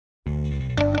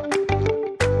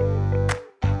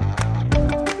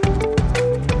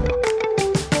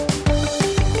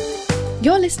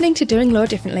listening to Doing Law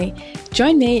Differently.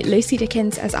 Join me, Lucy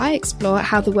Dickens, as I explore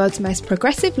how the world's most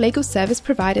progressive legal service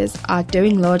providers are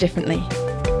doing law differently.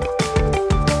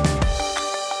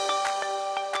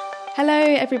 Hello,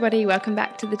 everybody. Welcome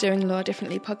back to the Doing Law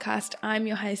Differently podcast. I'm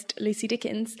your host, Lucy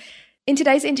Dickens. In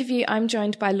today's interview, I'm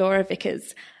joined by Laura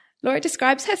Vickers. Laura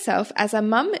describes herself as a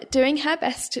mum doing her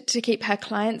best to keep her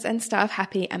clients and staff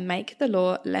happy and make the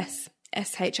law less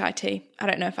shit. I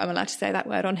don't know if I'm allowed to say that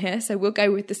word on here, so we'll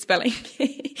go with the spelling.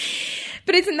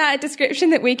 But isn't that a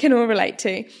description that we can all relate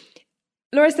to?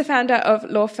 Laura's the founder of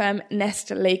law firm Nest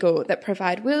Legal that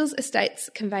provide wills, estates,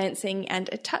 conveyancing and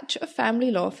a touch of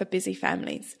family law for busy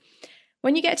families.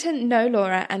 When you get to know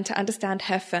Laura and to understand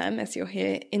her firm, as you'll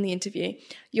hear in the interview,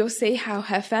 you'll see how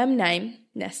her firm name,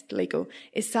 Nest Legal,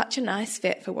 is such a nice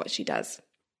fit for what she does.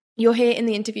 You'll hear in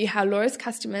the interview how Laura's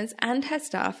customers and her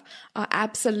staff are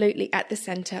absolutely at the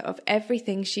centre of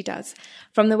everything she does,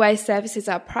 from the way services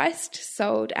are priced,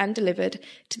 sold and delivered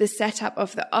to the setup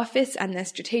of the office and their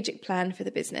strategic plan for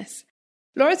the business.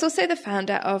 Laura's also the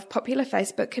founder of popular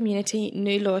Facebook community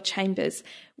New Law Chambers.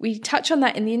 We touch on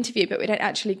that in the interview, but we don't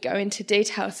actually go into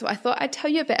detail, so I thought I'd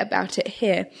tell you a bit about it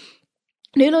here.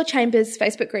 New Law Chambers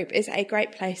Facebook group is a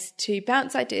great place to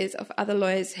bounce ideas off other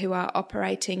lawyers who are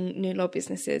operating new law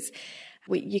businesses.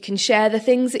 You can share the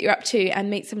things that you're up to and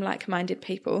meet some like-minded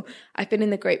people. I've been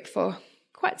in the group for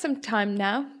quite some time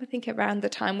now, I think around the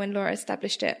time when Laura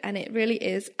established it, and it really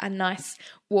is a nice,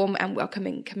 warm and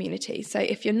welcoming community. So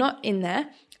if you're not in there,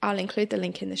 I'll include the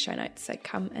link in the show notes, so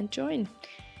come and join.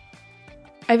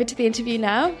 Over to the interview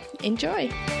now.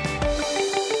 Enjoy.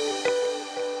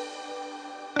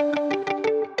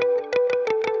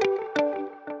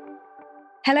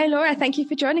 Hello, Laura. Thank you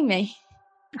for joining me.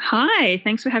 Hi,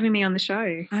 thanks for having me on the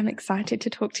show. I'm excited to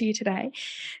talk to you today.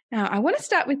 Now, I want to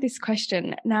start with this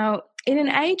question. Now, in an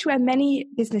age where many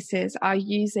businesses are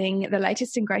using the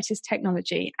latest and greatest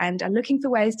technology and are looking for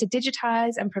ways to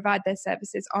digitize and provide their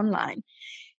services online,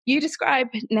 you describe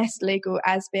Nest Legal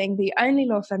as being the only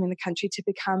law firm in the country to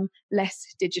become less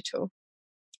digital.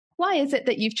 Why is it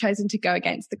that you've chosen to go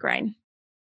against the grain?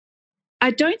 I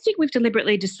don't think we've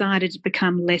deliberately decided to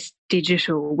become less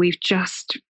digital. We've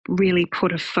just really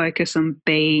put a focus on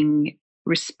being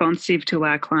responsive to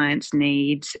our clients'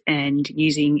 needs and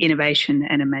using innovation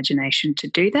and imagination to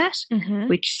do that,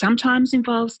 which sometimes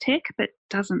involves tech but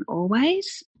doesn't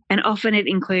always. And often it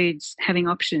includes having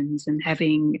options and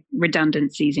having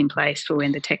redundancies in place for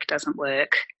when the tech doesn't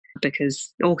work,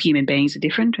 because all human beings are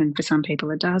different, and for some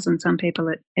people it does and some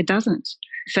people it doesn't.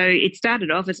 So it started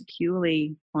off as a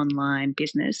purely online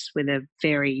business with a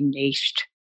very niched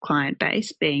client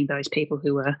base, being those people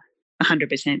who are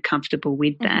 100% comfortable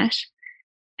with that.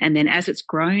 And then as it's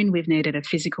grown, we've needed a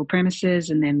physical premises.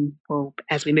 And then,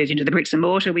 as we moved into the bricks and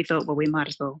mortar, we thought, we might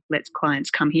as well let clients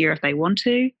come here if they want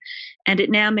to. And it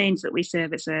now means that we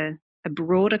service a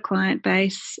broader client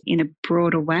base in a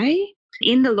broader way.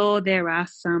 In the law, there are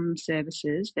some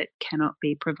services that cannot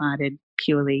be provided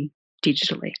purely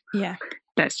digitally. Yeah.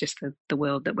 That's just the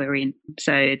world that we're in.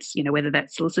 So it's, whether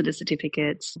that's solicitor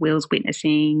certificates, wills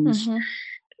witnessing,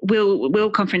 will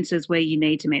conferences where you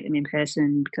need to meet them in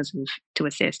person to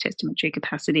assess testamentary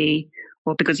capacity,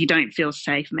 or because you don't feel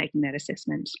safe making that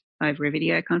assessment over a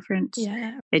video conference.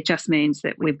 Yeah. It just means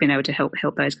that we've been able to help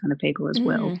those kind of people as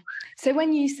well. So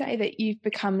when you say that you've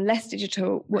become less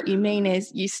digital, what you mean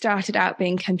is you started out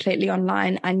being completely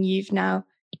online and you've now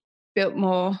built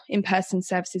more in-person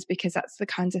services because that's the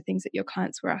kinds of things that your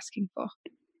clients were asking for.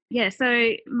 Yeah,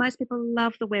 so most people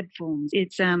love the web forms.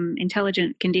 It's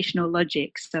intelligent conditional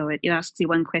logic. So it asks you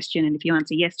one question, and if you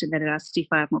answer yes to that, it asks you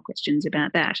 5 more questions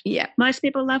about that. Yeah. Most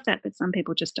people love that, but some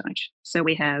people just don't. So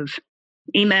we have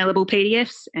emailable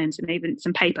PDFs and even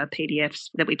some paper PDFs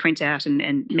that we print out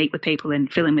and meet with people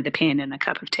and fill in with a pen and a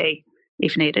cup of tea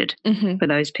if needed for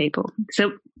those people.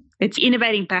 So it's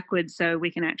innovating backwards so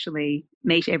we can actually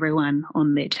meet everyone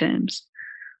on their terms.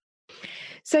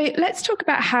 So let's talk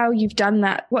about how you've done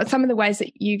that. What are some of the ways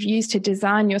that you've used to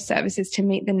design your services to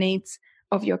meet the needs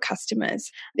of your customers?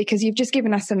 Because you've just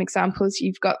given us some examples.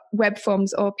 You've got web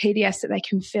forms or PDFs that they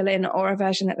can fill in, or a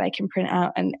version that they can print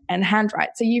out and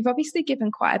handwrite. So you've obviously given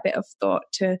quite a bit of thought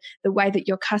to the way that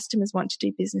your customers want to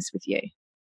do business with you.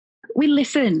 We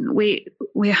listen.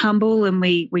 We're humble, and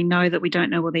we know that we don't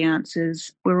know all the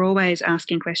answers. We're always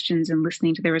asking questions and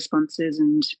listening to their responses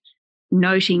and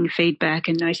noting feedback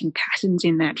and noting patterns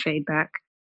in that feedback,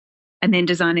 and then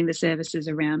designing the services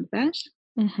around that.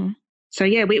 So,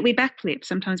 yeah, we backflip.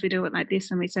 Sometimes we do it like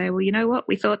this and we say, well, you know what?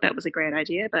 We thought that was a great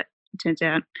idea, but It turns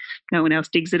out no one else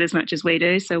digs it as much as we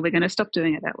do, so we're going to stop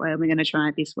doing it that way and we're going to try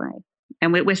it this way.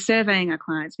 And we're surveying our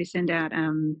clients. We send out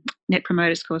Net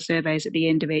Promoter Score surveys at the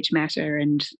end of each matter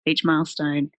and each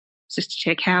milestone, just to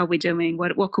check how we're doing,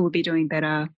 what could we be doing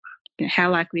better, how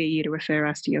likely are you to refer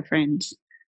us to your friends,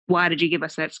 why did you give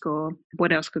us that score,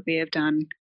 what else could we have done?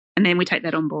 And then we take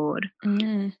that on board.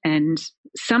 And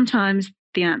sometimes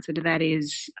the answer to that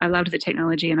is, I loved the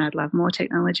technology and I'd love more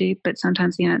technology, but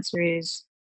sometimes the answer is,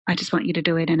 I just want you to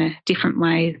do it in a different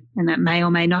way, and that may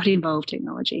or may not involve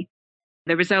technology.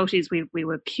 The result is we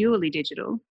were purely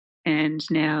digital, and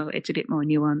now it's a bit more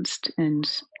nuanced and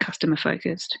customer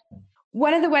focused.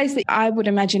 One of the ways that I would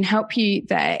imagine help you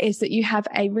there is that you have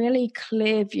a really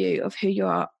clear view of who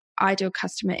your ideal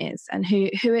customer is and who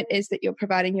it is that you're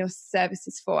providing your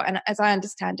services for. And as I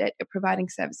understand it, you're providing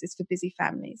services for busy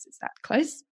families. Is that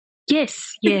close?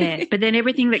 Yes, yeah. But then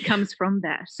everything that comes from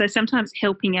that. So sometimes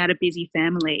helping out a busy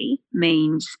family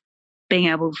means being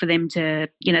able for them to,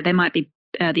 they might be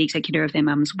the executor of their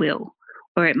mum's will,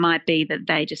 or it might be that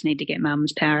they just need to get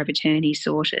mum's power of attorney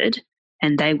sorted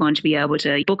and they want to be able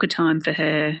to book a time for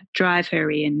her, drive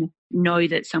her in, know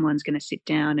that someone's going to sit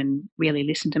down and really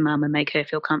listen to mum and make her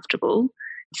feel comfortable,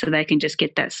 so they can just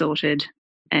get that sorted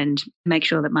and make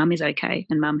sure that mum is okay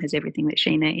and mum has everything that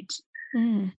she needs.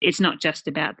 It's not just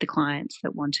about the clients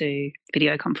that want to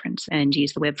video conference and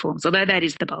use the web forms, although that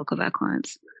is the bulk of our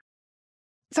clients.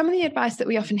 Some of the advice that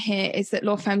we often hear is that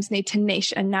law firms need to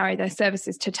niche and narrow their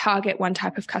services to target one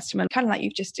type of customer, kind of like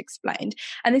you've just explained.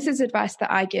 And this is advice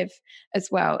that I give as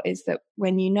well, is that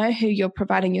when you know who you're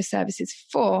providing your services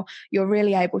for, you're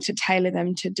really able to tailor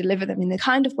them to deliver them in the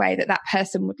kind of way that that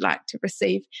person would like to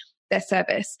receive their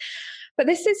service. But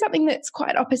this is something that's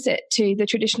quite opposite to the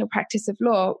traditional practice of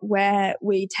law, where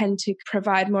we tend to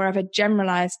provide more of a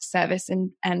generalized service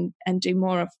and do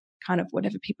more of kind of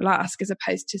whatever people ask, as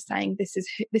opposed to saying this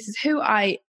is who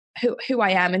I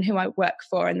am and who I work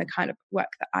for and the kind of work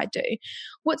that I do.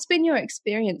 What's been your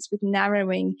experience with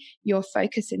narrowing your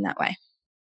focus in that way?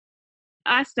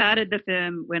 I started the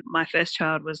firm when my first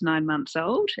child was 9 months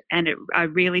old, and I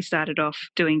really started off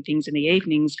doing things in the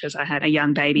evenings because I had a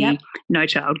young baby, no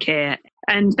childcare.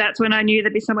 And that's when I knew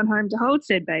there'd be someone home to hold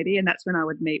said baby, and that's when I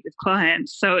would meet with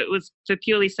clients. So it was for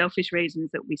purely selfish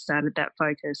reasons that we started that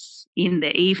focus in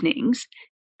the evenings,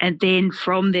 and then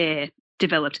from there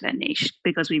developed that niche,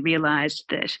 because we realised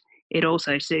that it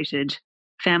also suited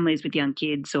families with young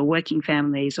kids, or working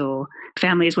families, or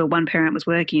families where one parent was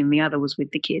working and the other was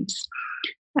with the kids,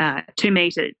 to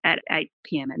meet at 8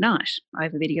 p.m. at night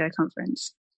over video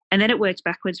conference. And then it works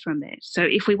backwards from there. So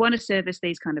if we want to service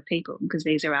these kind of people, because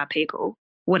these are our people,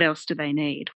 what else do they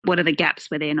need? What are the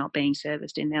gaps where they're not being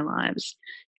serviced in their lives?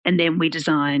 And then we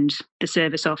designed the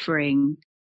service offering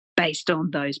based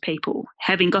on those people.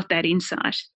 Having got that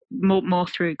insight, more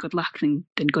through good luck than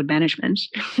good management,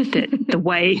 that the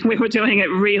way we were doing it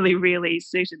really, really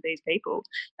suited these people.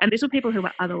 And these were people who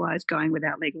were otherwise going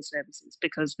without legal services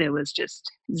because there was just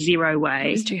zero way.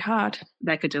 It was too hard.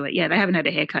 They could do it. Yeah, they haven't had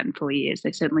a haircut in 4 years.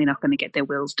 They're certainly not going to get their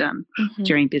wills done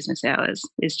during business hours.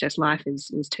 It's just life is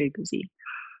too busy.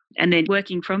 And then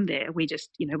working from there, we just,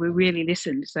 we really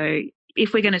listened. So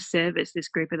if we're going to service this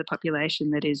group of the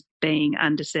population that is being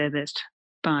underserviced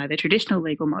by the traditional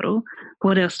legal model,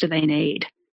 what else do they need?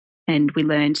 And we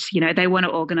learned, they want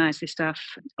to organise this stuff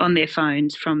on their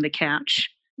phones from the couch,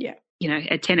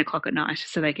 at 10 o'clock at night,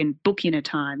 so they can book in a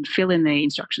time, fill in the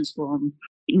instructions form,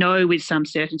 know with some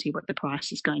certainty what the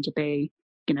price is going to be,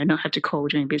 not have to call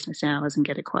during business hours and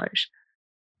get a quote.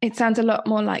 It sounds a lot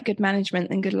more like good management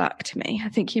than good luck to me. I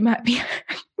think you might be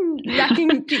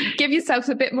lacking, give yourself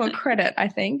a bit more credit, I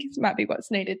think. It might be what's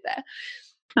needed there.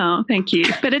 Oh, thank you.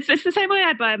 But it's the same way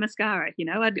I'd buy a mascara,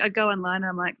 I'd go online and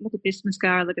I'm like, look at this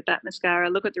mascara, look at that mascara,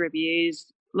 look at the reviews,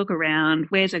 look around,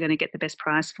 where's I going to get the best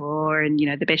price for and,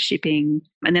 the best shipping,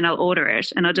 and then I'll order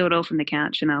it and I'll do it all from the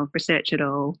couch and I'll research it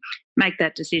all, make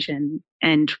that decision.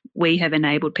 And we have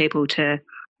enabled people to,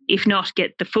 if not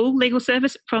get the full legal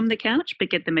service from the couch, but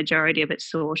get the majority of it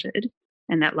sorted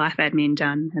and that life admin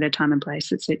done at a time and place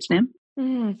that suits them.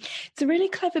 It's a really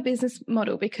clever business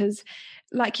model because,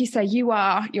 like you say, you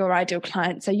are your ideal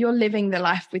client. So you're living the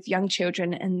life with young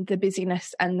children and the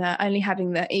busyness and the only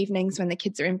having the evenings when the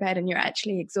kids are in bed and you're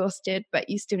actually exhausted, but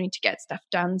you still need to get stuff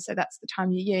done. So that's the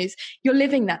time you use. You're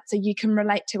living that so you can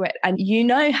relate to it and you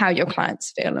know how your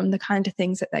clients feel and the kind of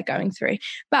things that they're going through.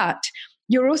 But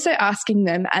you're also asking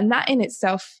them, and that in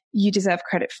itself you deserve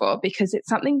credit for, because it's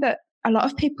something that a lot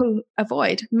of people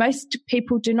avoid. Most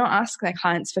people do not ask their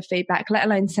clients for feedback, let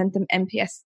alone send them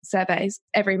NPS surveys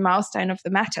every milestone of the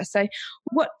matter. So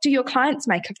what do your clients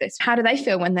make of this? How do they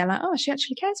feel when they're like, oh, she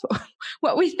actually cares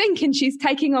what we think and she's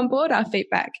taking on board our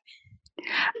feedback?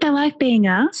 They like being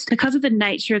asked because of the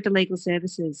nature of the legal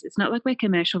services. It's not like we're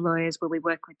commercial lawyers where we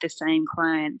work with the same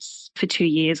clients for 2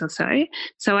 years or so.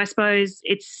 So I suppose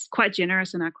it's quite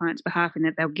generous on our clients' behalf in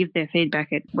that they'll give their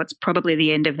feedback at what's probably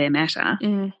the end of their matter.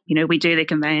 You know, we do the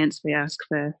conveyance, we ask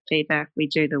for feedback. We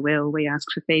do the will, we ask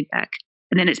for feedback.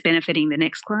 And then it's benefiting the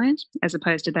next client as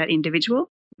opposed to that individual.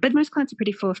 But most clients are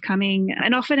pretty forthcoming.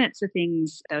 And often it's the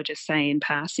things they'll just say in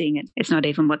passing. It's not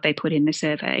even what they put in the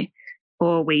survey.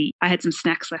 Or I had some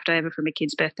snacks left over from a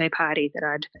kid's birthday party that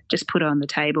I'd just put on the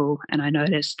table, and I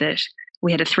noticed that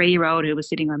we had a 3-year-old who was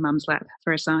sitting on Mum's lap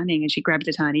for a signing, and she grabbed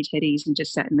the tiny teddies and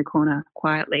just sat in the corner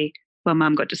quietly while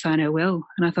Mum got to sign her will.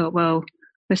 And I thought, well,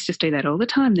 let's just do that all the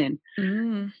time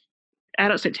then.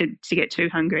 Adults don't tend to get too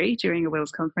hungry during a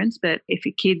wills conference, but if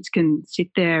your kids can sit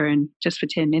there and just for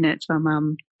 10 minutes while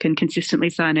Mum can consistently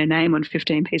sign her name on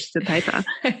 15 pieces of paper,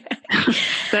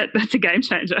 that's a game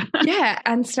changer. Yeah,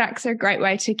 and snacks are a great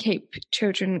way to keep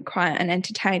children quiet and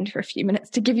entertained for a few minutes,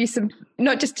 to give you some,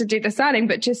 not just to do the signing,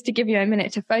 but just to give you a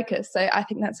minute to focus. So I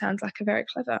think that sounds like a very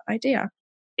clever idea.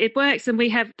 It works, and we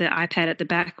have the iPad at the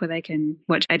back where they can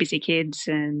watch ABC Kids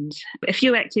and a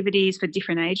few activities for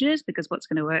different ages, because what's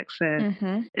going to work for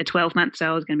a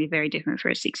 12-month-old is going to be very different for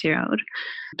a 6-year-old.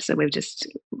 So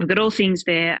we've got all things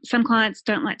there. Some clients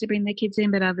don't like to bring their kids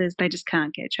in, but others, they just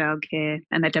can't get childcare,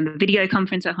 and they've done the video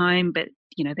conference at home, but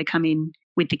you know, they come in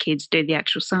with the kids, do the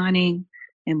actual signing,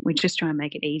 and we just try and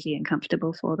make it easy and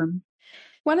comfortable for them.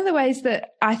 One of the ways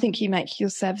that I think you make your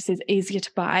services easier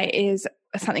to buy is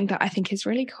something that I think is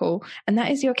really cool, and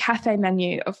that is your cafe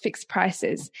menu of fixed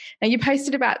prices. Now, you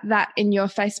posted about that in your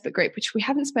Facebook group, which we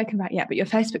haven't spoken about yet, but your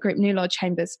Facebook group, New Law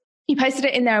Chambers. You posted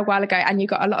it in there a while ago and you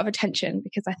got a lot of attention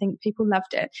because I think people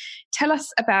loved it. Tell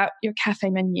us about your cafe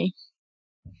menu.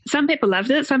 Some people loved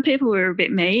it. Some people were a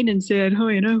bit mean and said, oh,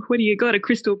 you know, what do you got? A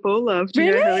crystal ball, love? Do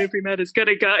you know how every matter's got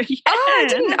to go? Yeah. Oh, I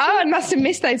didn't. Oh, I must have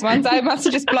missed those ones. I must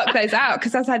have just blocked those out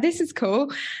because I was like, this is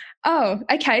cool. Oh,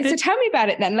 okay. So tell me about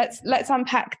it then. Let's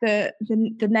unpack the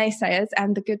naysayers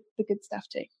and the good stuff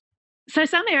too. So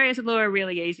some areas of law are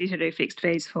really easy to do fixed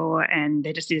fees for, and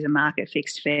there just is a market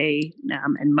fixed fee.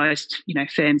 And most, you know,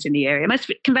 firms in the area,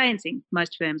 most conveyancing,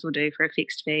 most firms will do for a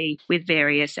fixed fee with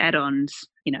various add-ons,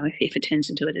 you know, if it turns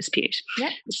into a dispute. Yeah.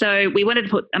 So we wanted to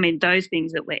put, those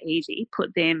things that were easy,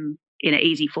 put them in an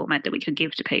easy format that we could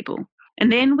give to people.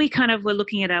 And then we kind of were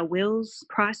looking at our wills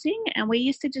pricing, and we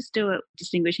used to just do it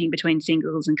distinguishing between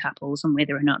singles and couples and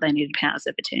whether or not they needed powers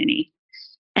of attorney.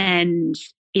 And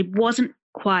it wasn't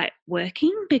quite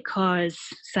working because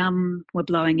some were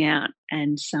blowing out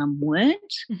and some weren't.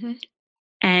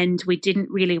 And we didn't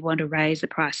really want to raise the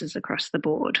prices across the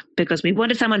board because we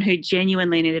wanted someone who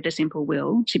genuinely needed a simple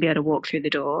will to be able to walk through the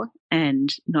door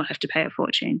and not have to pay a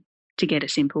fortune to get a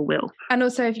simple will. And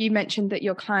also, if you mentioned that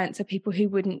your clients are people who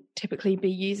wouldn't typically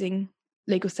be using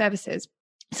legal services,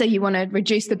 so you want to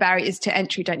reduce the barriers to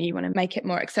entry, don't you? You want to make it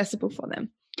more accessible for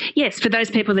them. Yes, for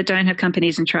those people that don't have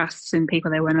companies and trusts and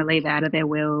people they want to leave out of their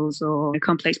wills or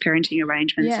complex parenting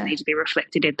arrangements that need to be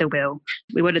reflected in the will.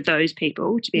 We wanted those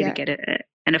people to be able to get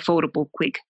an affordable,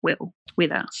 quick will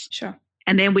with us. Sure.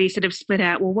 And then we sort of split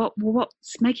out,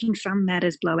 what's making some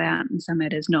matters blow out and some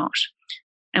matters not?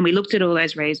 And we looked at all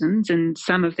those reasons, and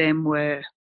some of them were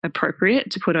appropriate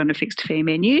to put on a fixed fee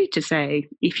menu to say,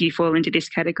 if you fall into this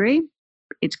category,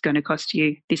 it's going to cost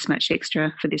you this much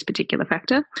extra for this particular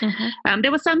factor.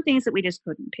 There were some things that we just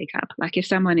couldn't pick up, like if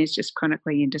someone is just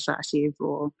chronically indecisive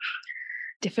or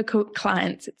difficult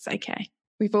clients, it's okay.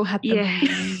 We've all had them.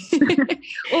 Yes.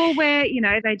 Or where, you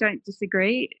know, they don't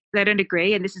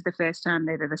agree, and this is the first time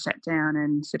they've ever sat down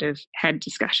and sort of had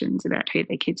discussions about who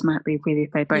their kids might live with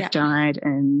if they both died,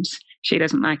 and she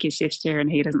doesn't like his sister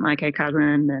and he doesn't like her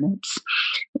cousin, and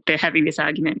they're having this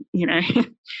argument, you know.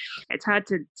 It's hard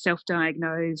to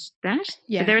self-diagnose that.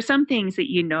 Yeah. But there are some things that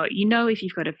you know if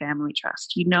you've got a family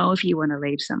trust, you know if you want to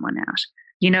leave someone out,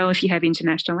 you know if you have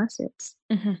international assets.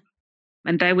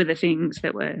 And they were the things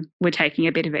that were taking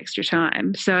a bit of extra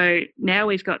time. So now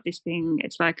we've got this thing,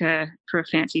 it's like for a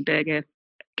fancy burger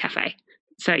cafe.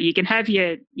 So you can have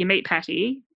your meat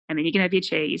patty and then you can have your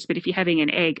cheese, but if you're having an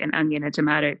egg, an onion, a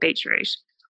tomato, beetroot,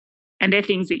 and they're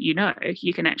things that you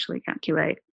can actually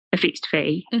calculate a fixed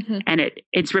fee. And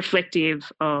it's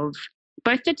reflective of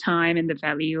both the time and the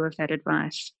value of that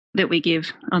advice that we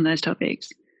give on those topics.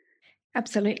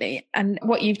 Absolutely. And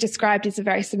what you've described is a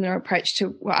very similar approach to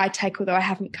what I take, although I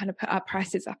haven't kind of put our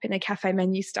prices up in a cafe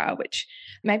menu style, which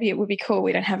maybe it would be cool.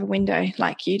 We don't have a window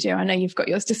like you do. I know you've got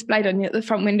yours displayed on the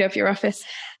front window of your office.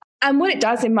 And what it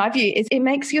does, in my view, is it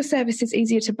makes your services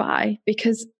easier to buy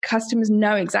because customers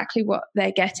know exactly what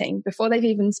they're getting before they've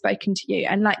even spoken to you.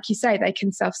 And like you say, they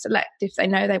can self-select. If they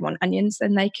know they want onions,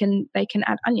 then they can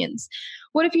add onions.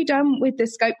 What have you done with the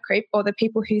scope creep or the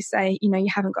people who say, you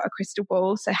haven't got a crystal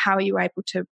ball, so how are you able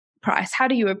to price? How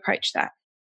do you approach that?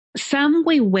 Some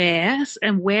we wear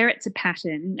it's a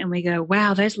pattern and we go,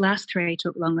 wow, those last 3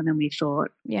 took longer than we thought.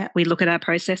 Yeah. We look at our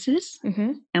processes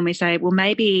and we say, well,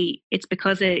 maybe it's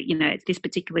because it's this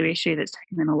particular issue that's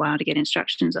taken them a while to get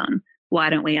instructions on. Why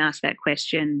don't we ask that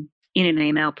question in an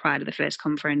email prior to the first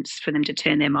conference for them to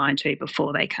turn their mind to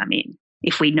before they come in?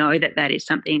 If we know that that is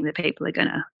something that people are going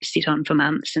to sit on for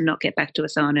months and not get back to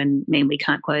us on and mean we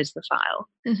can't close the file.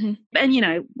 And,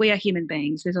 we are human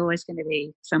beings. There's always going to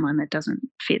be someone that doesn't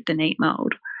fit the neat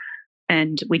mould.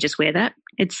 And we just wear that.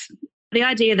 It's the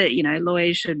idea that,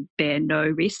 lawyers should bear no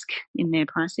risk in their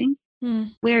pricing.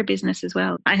 We're a business as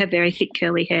well. I have very thick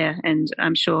curly hair and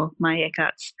I'm sure my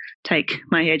haircuts take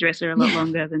my hairdresser a lot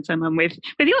longer than someone with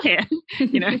your hair,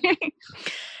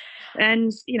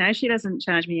 And, she doesn't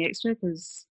charge me extra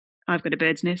because I've got a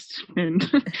bird's nest and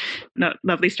not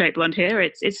lovely straight blonde hair.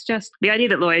 It's just the idea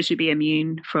that lawyers should be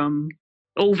immune from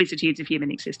all vicissitudes of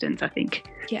human existence, I think,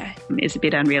 is a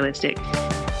bit unrealistic.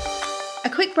 A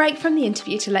quick break from the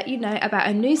interview to let you know about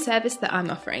a new service that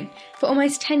I'm offering. For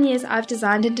almost 10 years, I've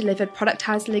designed and delivered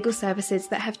productised legal services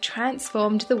that have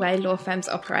transformed the way law firms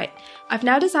operate. I've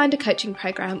now designed a coaching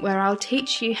program where I'll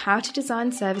teach you how to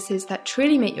design services that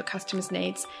truly meet your customers'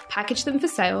 needs, package them for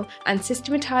sale, and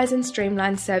systematise and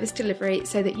streamline service delivery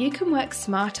so that you can work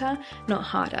smarter, not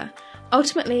harder.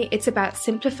 Ultimately, it's about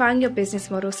simplifying your business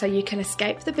model so you can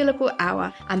escape the billable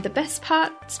hour and the best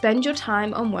part, spend your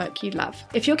time on work you love.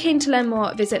 If you're keen to learn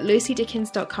more, visit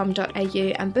lucydickens.com.au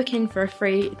and book in for a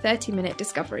free 30-minute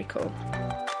discovery call.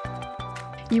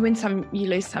 You win some, you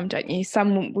lose some, don't you?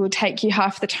 Some will take you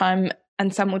half the time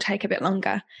and some will take a bit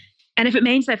longer. And if it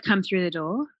means they've come through the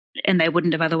door and they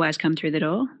wouldn't have otherwise come through the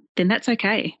door, then that's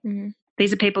okay.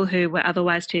 These are people who were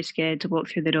otherwise too scared to walk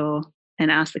through the door and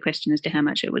ask the question as to how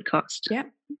much it would cost. Yeah.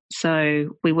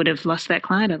 So we would have lost that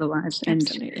client otherwise.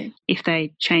 Absolutely. And if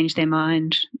they change their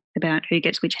mind about who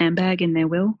gets which handbag in their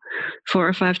will 4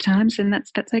 or 5 times, then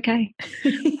that's okay.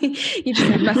 You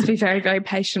just must be very, very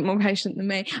patient, more patient than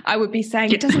me. I would be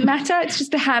saying, it doesn't matter, it's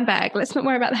just a handbag. Let's not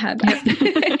worry about the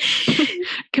handbag.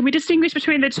 Can we distinguish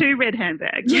between the 2 red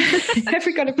handbags? Have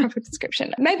we got a proper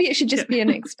description? Maybe it should just be an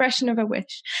expression of a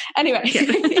wish. Anyway,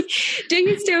 do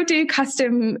you still do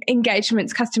custom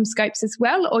engagements, custom scopes as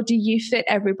well, or do you fit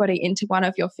everybody into one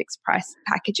of your fixed price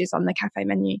packages on the cafe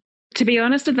menu? To be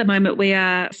honest, at the moment, we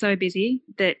are so busy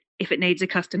that if it needs a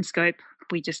custom scope,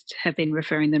 we just have been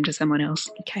referring them to someone else.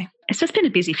 Okay. It's just been a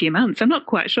busy few months. I'm not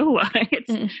quite sure why.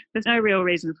 There's no real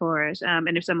reason for it.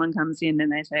 And if someone comes in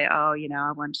and they say, I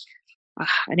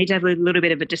need to have a little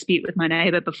bit of a dispute with my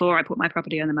neighbour before I put my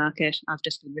property on the market, I've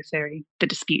just been referring the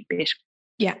dispute bit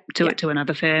to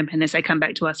another firm, and then they come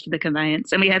back to us for the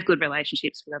conveyance. And we have good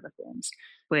relationships with other firms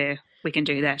where we can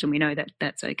do that and we know that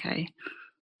that's okay.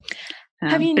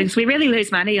 Because we rarely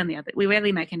lose money on the other. We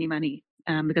rarely make any money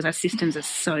because our systems are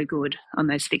so good on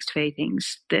those fixed fee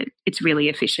things that it's really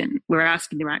efficient. We're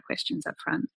asking the right questions up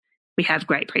front. We have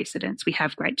great precedents. We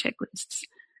have great checklists.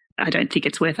 I don't think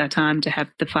it's worth our time to have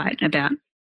the fight about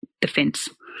the fence.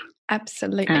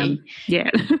 Absolutely.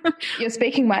 You're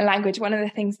speaking my language. One of the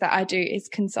things that I do is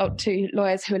consult to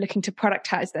lawyers who are looking to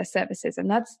productize their services, and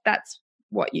that's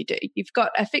what you do. You've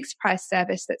got a fixed price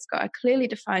service that's got a clearly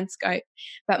defined scope,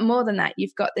 but more than that,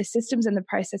 you've got the systems and the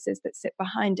processes that sit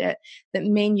behind it that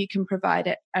mean you can provide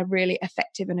it a really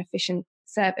effective and efficient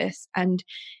service and,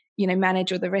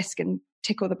 manage all the risk and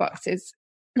tick all the boxes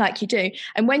like you do.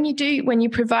 And when you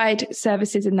provide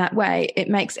services in that way, it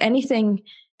makes anything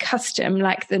custom,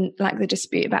 like the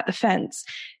dispute about the fence,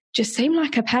 just seem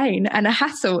like a pain and a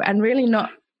hassle and really not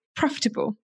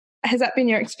profitable. Has that been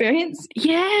your experience?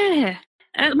 Yeah.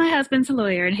 My husband's a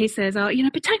lawyer and he says, but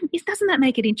doesn't that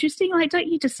make it interesting? Like, don't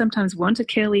you just sometimes want a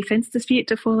curly fence dispute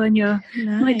to fall on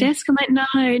my desk? I'm like,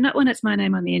 no, not when it's my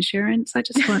name on the insurance. I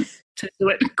just want to do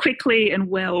it quickly and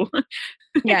well.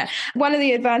 Yeah. One of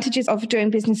the advantages of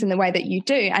doing business in the way that you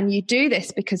do, and you do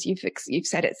this because you've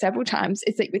said it several times,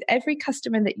 is that with every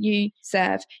customer that you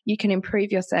serve, you can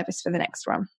improve your service for the next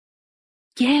one.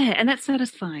 Yeah, and that's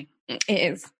satisfying. It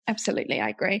is. Absolutely. I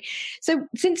agree. So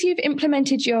since you've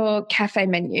implemented your cafe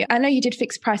menu, I know you did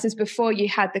fixed prices before you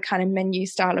had the kind of menu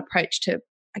style approach to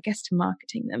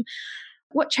marketing them.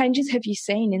 What changes have you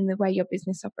seen in the way your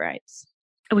business operates?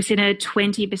 We've seen a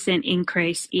 20%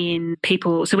 increase in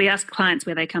people. So we ask clients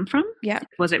where they come from. Yeah.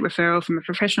 Was it referral from a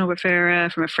professional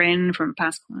referrer, from a friend, from a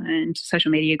past client,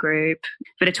 social media group?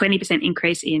 But a 20%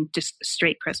 increase in just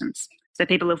street presence. So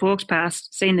people have walked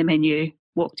past, seen the menu,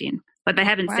 walked in. But they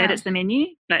haven't said it's the menu,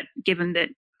 but given that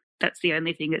that's the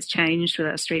only thing that's changed with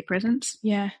our street presence,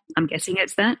 I'm guessing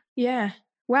it's that. Yeah.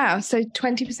 Wow. So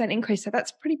 20% increase. So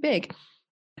that's pretty big.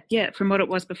 Yeah, from what it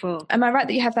was before. Am I right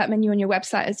that you have that menu on your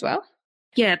website as well?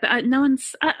 Yeah, but no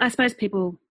one's, I suppose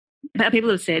people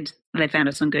have said they found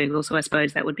us on Google, so I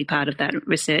suppose that would be part of that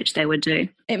research they would do.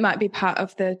 It might be part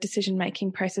of the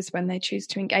decision-making process when they choose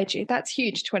to engage you. That's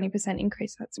huge, 20%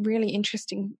 increase. That's really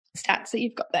interesting stats that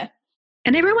you've got there.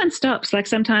 And everyone stops. Like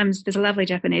sometimes there's a lovely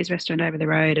Japanese restaurant over the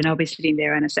road and I'll be sitting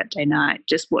there on a Saturday night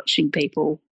just watching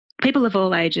people of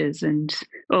all ages and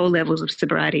all levels of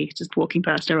sobriety just walking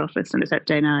past our office on a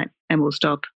Saturday night, and we'll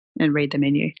stop and read the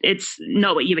menu. It's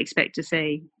not what you expect to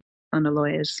see on a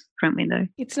lawyer's front window.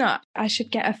 It's not. I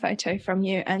should get a photo from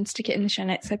you and stick it in the show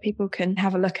notes so people can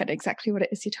have a look at exactly what it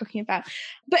is you're talking about.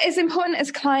 But as important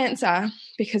as clients are,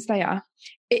 because they are,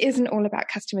 it isn't all about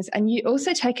customers. And you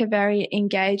also take a very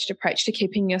engaged approach to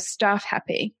keeping your staff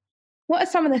happy. What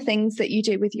are some of the things that you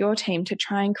do with your team to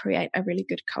try and create a really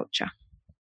good culture?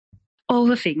 All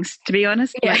the things, to be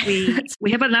honest. Yeah. Like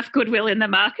we have enough goodwill in the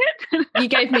market. You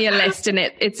gave me a list and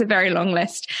it's a very long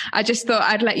list. I just thought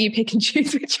I'd let you pick and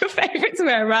choose which your favourites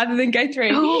were rather than go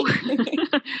through. Oh.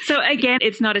 So again,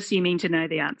 it's not assuming to know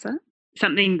the answer.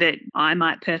 Something that I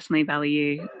might personally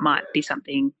value might be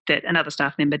something that another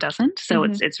staff member doesn't. So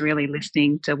it's really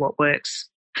listening to what works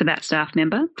for that staff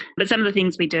member. But some of the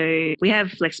things we do, we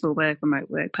have flexible work, remote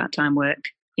work, part-time work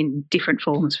in different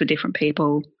forms for different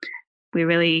people. We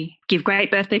really give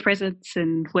great birthday presents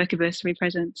and work anniversary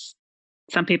presents.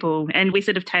 Some people, and we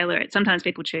sort of tailor it. Sometimes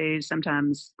people choose,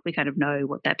 sometimes we kind of know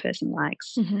what that person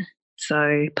likes.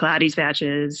 So Pilates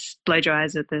vouchers, blow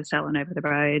dryers at the salon over the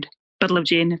road, bottle of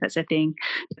gin, if that's their thing.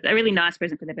 A really nice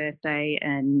present for their birthday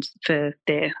and for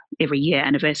their every year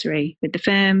anniversary with the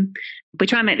firm. We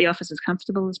try and make the office as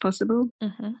comfortable as possible.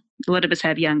 A lot of us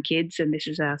have young kids and this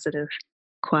is our sort of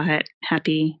quiet,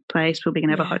 happy place where we can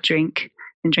have a hot drink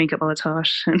and drink it while it's hot.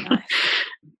 Nice.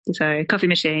 So coffee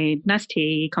machine, nice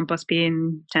tea, compost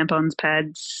bin, tampons,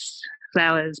 pads,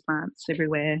 flowers, plants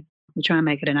everywhere. We try and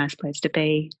make it a nice place to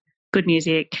be. Good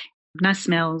music, nice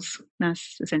smells,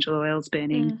 nice essential oils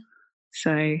burning.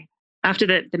 So after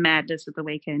the madness of the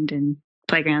weekend and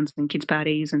playgrounds and kids'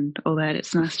 parties and all that,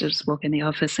 it's nice to just walk in the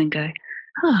office and go,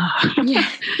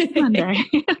 Monday.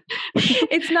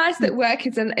 It's nice that work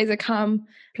is a calm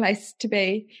place to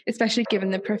be, especially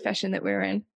given the profession that we're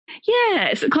in.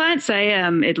 Yeah, so clients say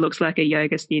it looks like a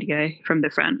yoga studio from the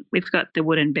front. We've got the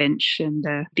wooden bench and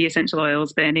the essential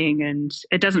oils burning, and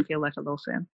it doesn't feel like a law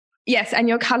firm. Yes, and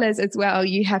your colours as well.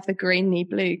 You have the greeny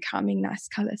blue, calming, nice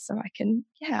colours. So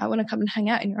I want to come and hang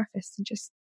out in your office and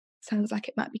just sounds like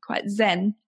it might be quite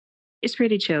zen. It's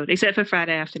pretty chilled, except for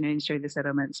Friday afternoons during the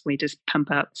settlements. We just pump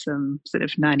up some sort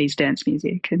of 90s dance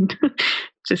music and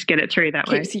just get it through that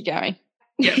way. Keeps you going.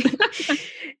 Yep.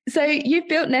 So you've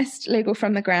built Nest Legal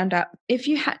from the ground up. If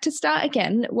you had to start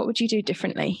again, what would you do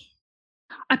differently?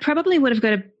 I probably would have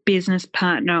got a business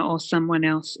partner or someone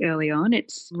else early on.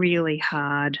 It's really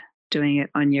hard doing it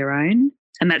on your own.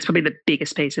 And that's probably the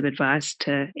biggest piece of advice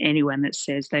to anyone that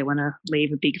says they want to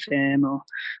leave a big firm or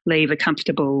leave a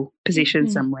comfortable position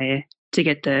somewhere to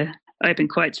get the open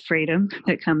quotes freedom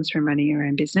that comes from running your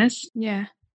own business. Yeah.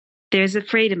 There's a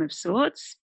freedom of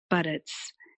sorts, but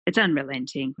it's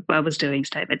unrelenting. I was doing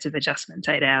statements of adjustments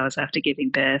 8 hours after giving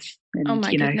birth and, on a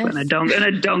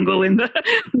dongle in the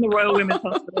Royal Women's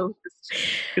Hospital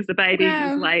because the baby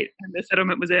was late and the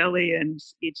settlement was early and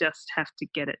you just have to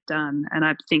get it done. And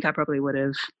I think I probably would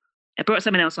have brought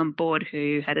someone else on board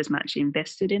who had as much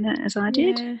invested in it as I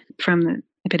did from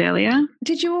a bit earlier.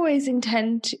 Did you always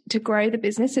intend to grow the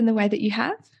business in the way that you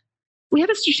have? We have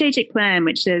a strategic plan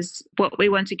which says what we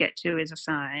want to get to is a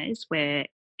size where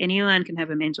anyone can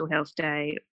have a mental health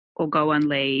day or go on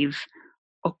leave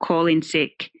or call in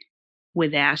sick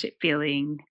without it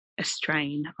feeling a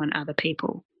strain on other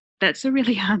people. That's a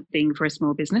really hard thing for a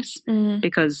small business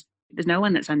because there's no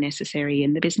one that's unnecessary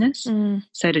in the business.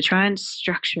 So to try and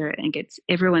structure it and get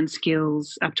everyone's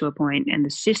skills up to a point and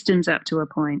the systems up to a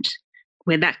point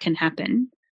where that can happen,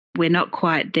 we're not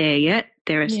quite there yet.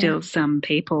 There are still some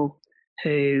people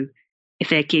who, if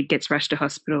their kid gets rushed to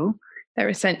hospital, they're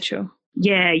essential.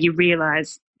 Yeah, you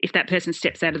realise if that person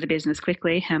steps out of the business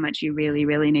quickly, how much you really,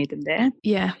 really need them there.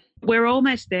 Yeah. We're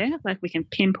almost there. Like we can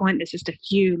pinpoint there's just a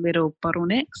few little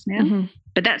bottlenecks now,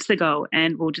 but that's the goal.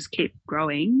 And we'll just keep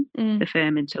growing the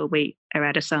firm until we are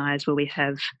at a size where we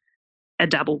have a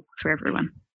double for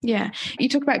everyone. Yeah. You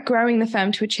talk about growing the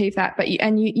firm to achieve that, but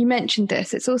you mentioned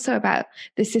this, it's also about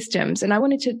the systems. And I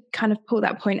wanted to kind of pull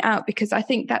that point out because I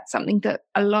think that's something that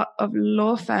a lot of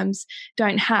law firms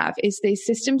don't have, is these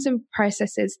systems and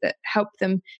processes that help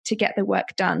them to get the work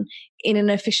done in an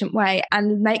efficient way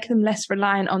and make them less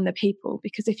reliant on the people.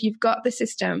 Because if you've got the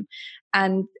system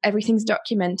and everything's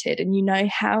documented and you know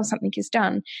how something is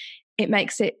done, it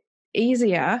makes it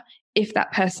easier if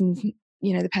that person's,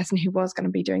 you know, the person who was going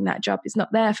to be doing that job is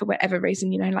not there for whatever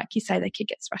reason, you know, like you say, their kid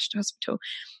gets rushed to hospital.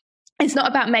 It's not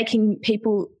about making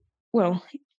people,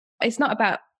 it's not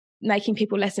about making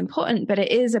people less important, but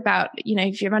it is about, you know,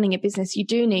 if you're running a business, you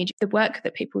do need the work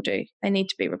that people do. They need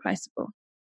to be replaceable.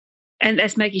 And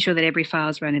that's making sure that every file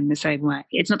is run in the same way.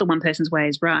 It's not that one person's way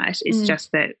is right. It's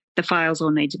just that the files all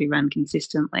need to be run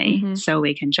consistently so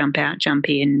we can jump out, jump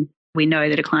in. We know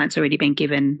that a client's already been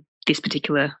given this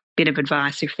particular bit of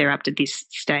advice if they're up to this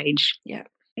stage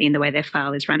in the way their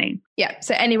file is running. Yeah,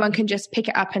 so anyone can just pick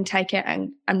it up and take it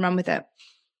and run with it.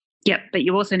 Yeah, but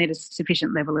you also need a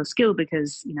sufficient level of skill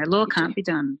because, you know, law can't be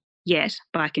done yet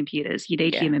by computers. You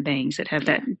need human beings that have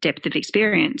that depth of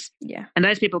experience. Yeah. And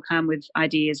those people come with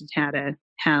ideas of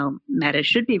how matters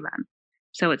should be run.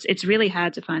 So it's really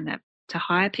hard to find that, to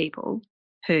hire people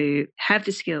who have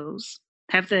the skills,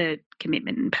 have the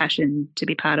commitment and passion to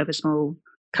be part of a small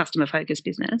customer-focused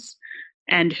business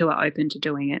and who are open to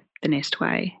doing it the Nest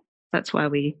way. That's why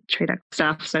we treat our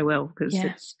staff so well, because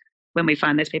it's when we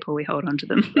find those people, we hold on to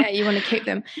them. Yeah, you want to keep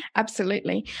them.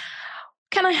 Absolutely.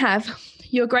 Can I have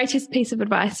your greatest piece of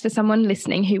advice for someone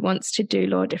listening who wants to do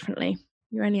law differently?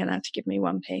 You're only allowed to give me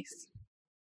one piece.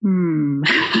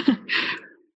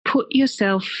 Put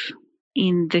yourself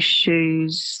in the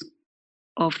shoes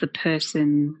of the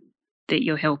person that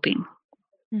you're helping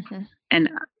and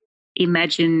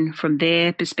imagine from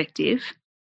their perspective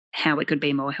how it could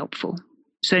be more helpful.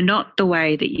 So not the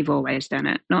way that you've always done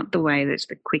it, not the way that's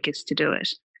the quickest to do it,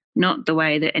 not the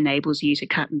way that enables you to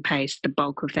cut and paste the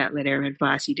bulk of that letter of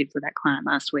advice you did for that client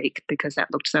last week because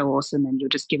that looked so awesome and you'll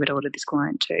just give it all to this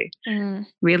client too.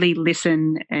 Really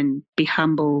listen and be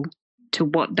humble to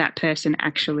what that person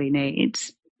actually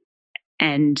needs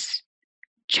and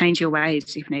change your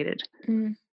ways if needed.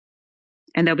 And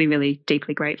they'll be really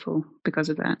deeply grateful because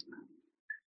of that.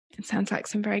 It sounds like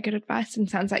some very good advice and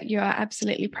sounds like you are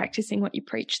absolutely practicing what you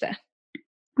preach there.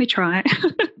 We try.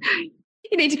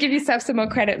 You need to give yourself some more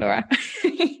credit, Laura.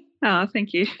 Oh,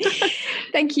 thank you.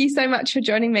 Thank you so much for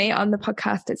joining me on the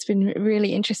podcast. It's been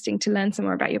really interesting to learn some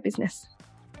more about your business.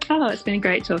 Oh, it's been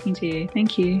great talking to you.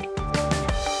 Thank you.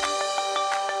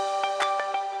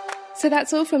 So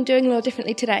that's all from Doing Law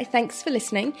Differently today. Thanks for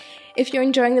listening. If you're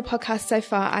enjoying the podcast so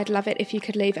far, I'd love it if you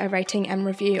could leave a rating and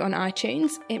review on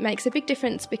iTunes. It makes a big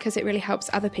difference because it really helps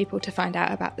other people to find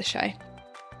out about the show.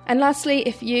 And lastly,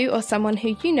 if you or someone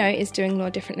who you know is doing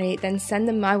law differently, then send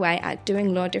them my way at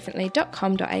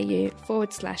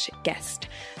doinglawdifferently.com.au/guest.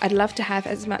 I'd love to have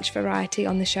as much variety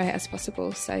on the show as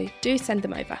possible, so do send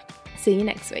them over. See you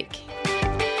next week.